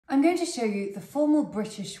I'm going to show you the formal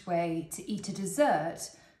British way to eat a dessert,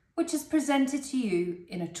 which is presented to you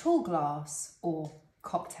in a tall glass or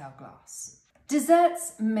cocktail glass.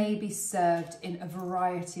 Desserts may be served in a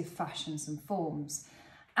variety of fashions and forms,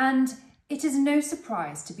 and it is no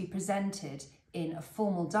surprise to be presented in a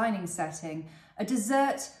formal dining setting, a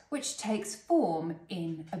dessert which takes form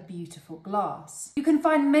in a beautiful glass. You can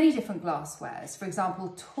find many different glasswares, for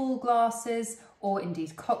example, tall glasses or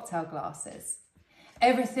indeed cocktail glasses.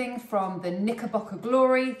 Everything from the Knickerbocker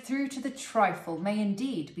Glory through to the trifle may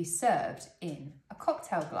indeed be served in a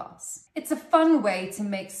cocktail glass. It's a fun way to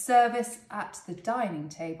make service at the dining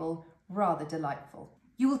table rather delightful.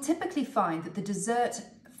 You will typically find that the dessert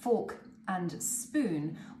fork and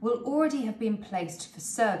spoon will already have been placed for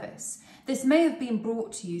service. This may have been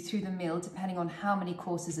brought to you through the meal depending on how many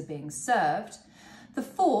courses are being served. The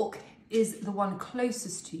fork is the one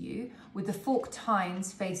closest to you, with the fork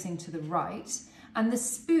tines facing to the right, and the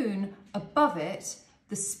spoon above it,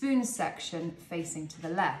 the spoon section facing to the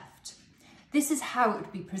left. This is how it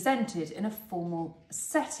would be presented in a formal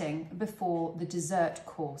setting before the dessert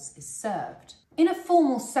course is served. In a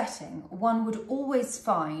formal setting, one would always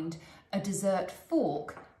find a dessert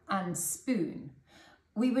fork and spoon.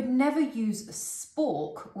 We would never use a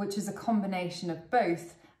spork, which is a combination of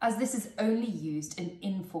both, as this is only used in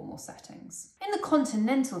informal settings. In the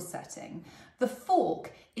continental setting, the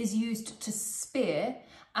fork is used to spear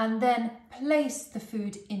and then place the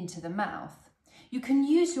food into the mouth. You can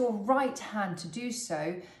use your right hand to do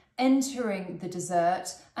so, entering the dessert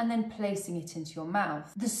and then placing it into your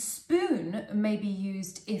mouth. The spoon may be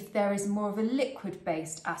used if there is more of a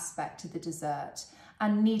liquid-based aspect to the dessert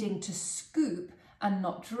and needing to scoop and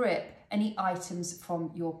not drip any items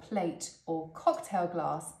from your plate or cocktail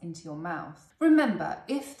glass into your mouth. Remember,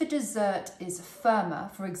 if the dessert is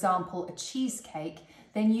firmer, for example, a cheesecake,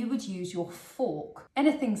 then you would use your fork.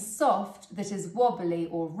 Anything soft that is wobbly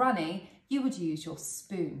or runny, you would use your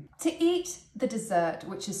spoon. To eat the dessert,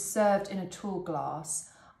 which is served in a tall glass,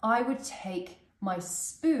 I would take my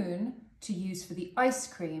spoon to use for the ice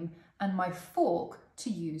cream and my fork to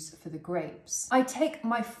use for the grapes. I take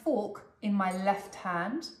my fork in my left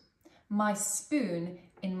hand, my spoon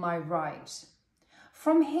in my right.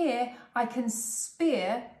 From here, I can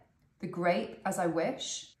spear the grape as I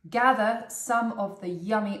wish, gather some of the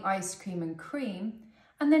yummy ice cream and cream,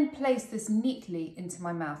 and then place this neatly into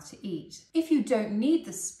my mouth to eat. If you don't need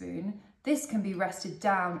the spoon, this can be rested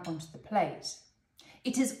down onto the plate.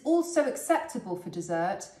 It is also acceptable for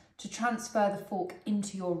dessert to transfer the fork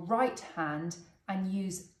into your right hand and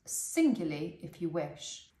use singularly if you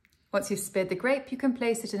wish. Once you've speared the grape, you can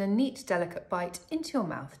place it in a neat, delicate bite into your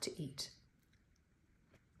mouth to eat.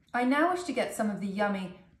 I now wish to get some of the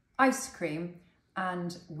yummy ice cream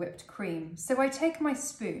and whipped cream, so I take my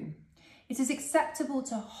spoon. It is acceptable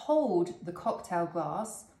to hold the cocktail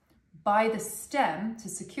glass by the stem to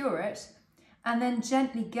secure it, and then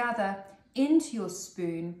gently gather into your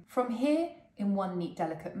spoon. From here, in one neat,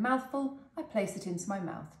 delicate mouthful, I place it into my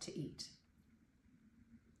mouth to eat.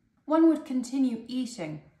 One would continue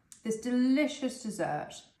eating this delicious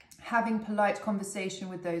dessert, having polite conversation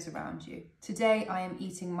with those around you. Today I am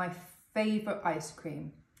eating my favourite ice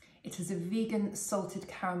cream. It is a vegan salted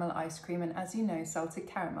caramel ice cream, and as you know, salted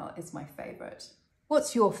caramel is my favourite.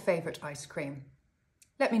 What's your favourite ice cream?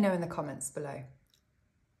 Let me know in the comments below.